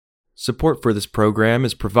Support for this program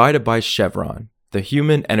is provided by Chevron, the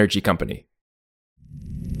human energy company.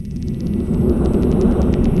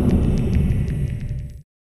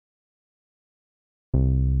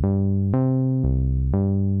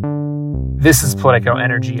 This is Politico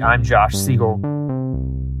Energy. I'm Josh Siegel.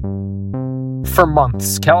 For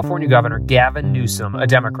months, California Governor Gavin Newsom, a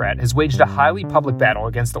Democrat, has waged a highly public battle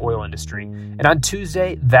against the oil industry, and on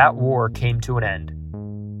Tuesday, that war came to an end.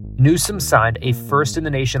 Newsom signed a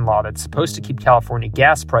first-in-the-nation law that's supposed to keep California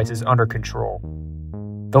gas prices under control.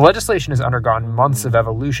 The legislation has undergone months of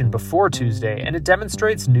evolution before Tuesday, and it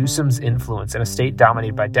demonstrates Newsom's influence in a state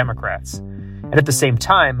dominated by Democrats, and at the same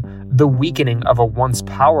time, the weakening of a once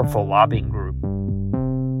powerful lobbying group.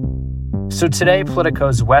 So today,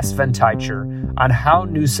 Politico's Wes Van Teicher on how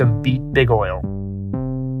Newsom beat big oil.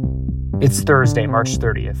 It's Thursday, March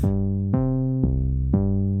 30th.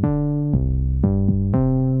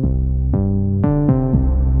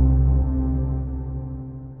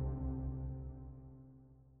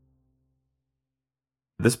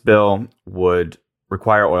 This bill would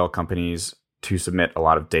require oil companies to submit a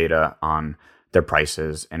lot of data on their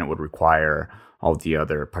prices, and it would require all the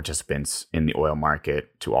other participants in the oil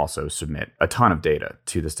market to also submit a ton of data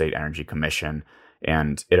to the State Energy Commission.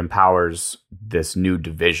 And it empowers this new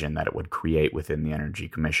division that it would create within the Energy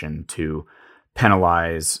Commission to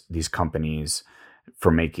penalize these companies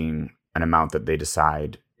for making an amount that they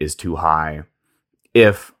decide is too high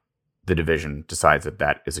if the division decides that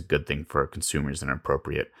that is a good thing for consumers and an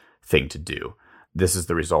appropriate thing to do. This is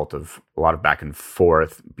the result of a lot of back and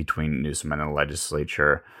forth between Newsom and the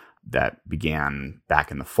legislature that began back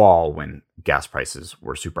in the fall when gas prices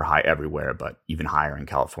were super high everywhere, but even higher in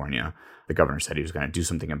California. The governor said he was going to do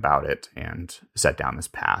something about it and set down this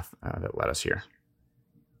path that led us here.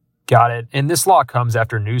 Got it. And this law comes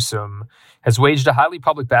after Newsom has waged a highly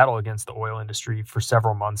public battle against the oil industry for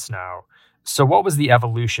several months now. So what was the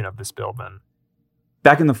evolution of this bill then?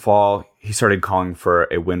 Back in the fall, he started calling for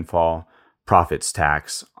a windfall profits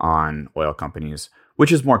tax on oil companies,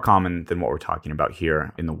 which is more common than what we're talking about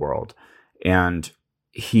here in the world. And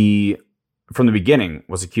he, from the beginning,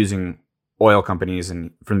 was accusing oil companies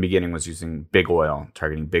and from the beginning was using big oil,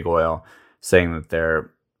 targeting big oil, saying that they're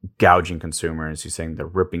gouging consumers. He's saying they're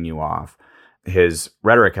ripping you off. His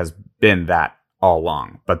rhetoric has been that all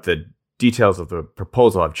along, but the details of the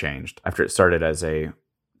proposal have changed. After it started as a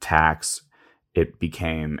tax, it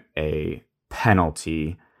became a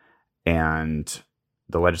penalty, and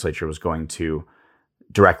the legislature was going to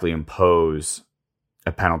directly impose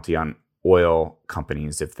a penalty on oil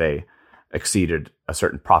companies if they exceeded a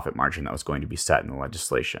certain profit margin that was going to be set in the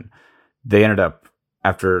legislation. They ended up,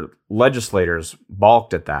 after legislators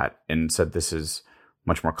balked at that and said this is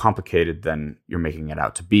much more complicated than you're making it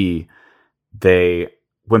out to be, they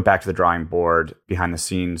went back to the drawing board, behind the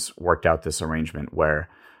scenes, worked out this arrangement where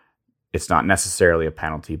it's not necessarily a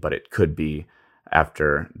penalty, but it could be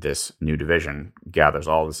after this new division gathers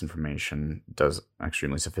all this information, does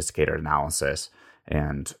extremely sophisticated analysis,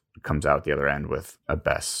 and comes out the other end with a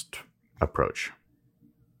best approach.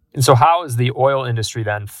 And so how is the oil industry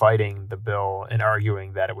then fighting the bill and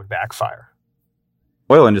arguing that it would backfire?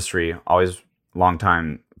 Oil industry, always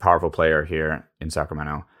longtime powerful player here in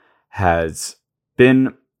Sacramento, has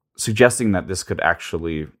been suggesting that this could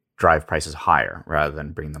actually drive prices higher rather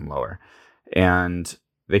than bring them lower. And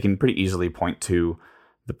they can pretty easily point to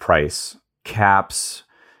the price caps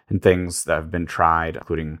and things that have been tried,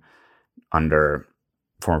 including under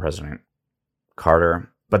former President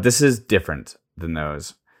Carter. But this is different than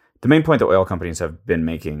those. The main point that oil companies have been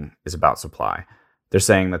making is about supply. They're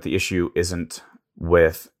saying that the issue isn't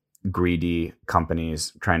with greedy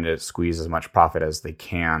companies trying to squeeze as much profit as they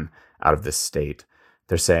can out of this state.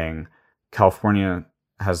 They're saying California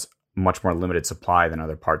has much more limited supply than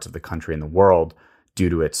other parts of the country and the world due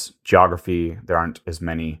to its geography. There aren't as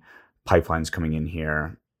many pipelines coming in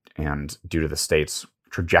here, and due to the state's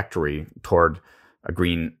trajectory toward a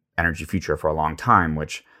green energy future for a long time,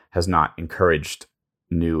 which has not encouraged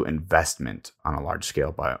new investment on a large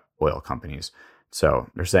scale by oil companies. So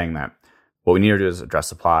they're saying that what we need to do is address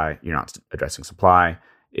supply. You're not addressing supply.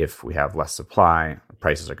 If we have less supply,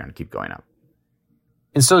 prices are going to keep going up.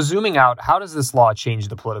 And so zooming out, how does this law change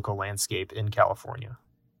the political landscape in California?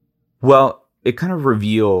 Well, it kind of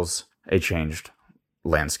reveals a changed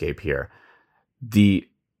landscape here. The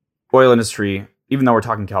oil industry, even though we're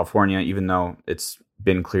talking California, even though it's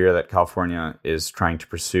been clear that California is trying to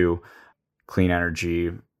pursue clean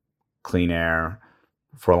energy, clean air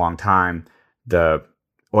for a long time, the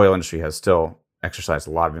oil industry has still exercised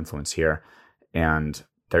a lot of influence here. And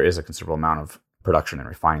there is a considerable amount of production and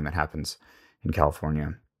refining that happens in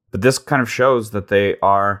California. But this kind of shows that they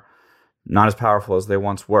are not as powerful as they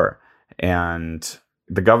once were. And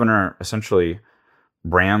the governor essentially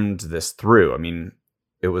rammed this through. I mean,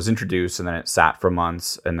 it was introduced and then it sat for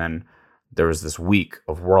months. And then there was this week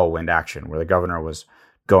of whirlwind action where the governor was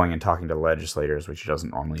going and talking to legislators, which he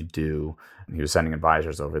doesn't normally do. And he was sending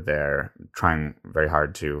advisors over there, trying very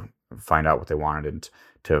hard to find out what they wanted and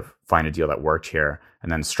to find a deal that worked here,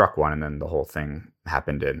 and then struck one. And then the whole thing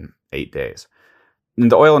happened in 8 days.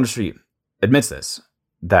 And the oil industry admits this,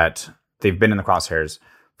 that they've been in the crosshairs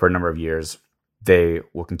for a number of years. They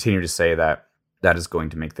will continue to say that that is going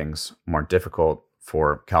to make things more difficult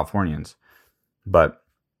for Californians. But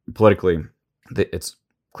politically, it's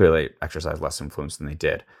clearly exercised less influence than they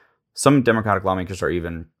did. Some Democratic lawmakers are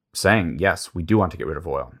even saying, yes, we do want to get rid of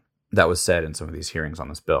oil. That was said in some of these hearings on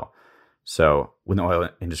this bill. So when the oil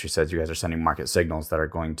industry says you guys are sending market signals that are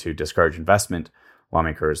going to discourage investment,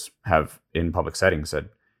 lawmakers have, in public settings, said,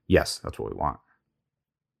 yes, that's what we want.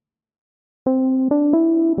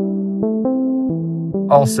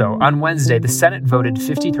 Also, on Wednesday, the Senate voted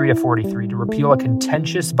 53-43 to repeal a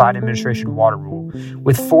contentious Biden administration water rule,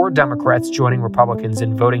 with 4 Democrats joining Republicans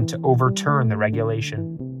in voting to overturn the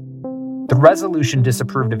regulation. The resolution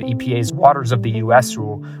disapproved of EPA's Waters of the U.S.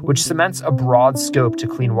 rule, which cements a broad scope to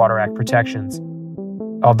Clean Water Act protections.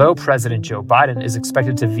 Although President Joe Biden is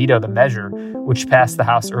expected to veto the measure, which passed the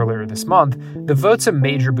House earlier this month, the vote's a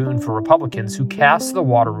major boon for Republicans who cast the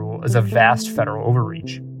water rule as a vast federal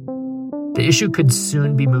overreach. The issue could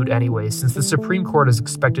soon be moot anyway, since the Supreme Court is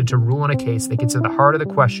expected to rule in a case that gets to the heart of the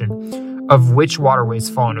question of which waterways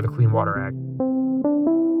fall under the Clean Water Act.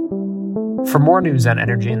 For more news on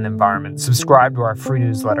energy and the environment, subscribe to our free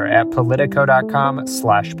newsletter at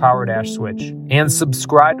politico.com/power-switch and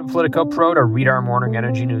subscribe to Politico Pro to read our morning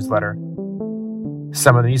energy newsletter.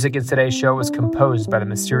 Some of the music in today's show was composed by the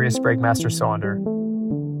mysterious Breakmaster Cylinder.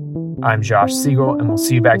 I'm Josh Siegel, and we'll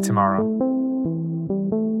see you back tomorrow.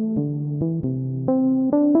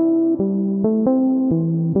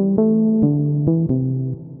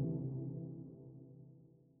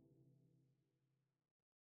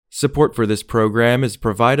 Support for this program is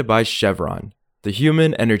provided by Chevron, the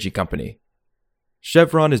human energy company.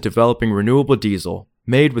 Chevron is developing renewable diesel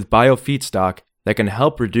made with biofeedstock that can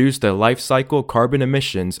help reduce the life cycle carbon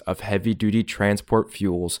emissions of heavy-duty transport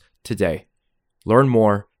fuels today. Learn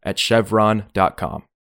more at chevron.com.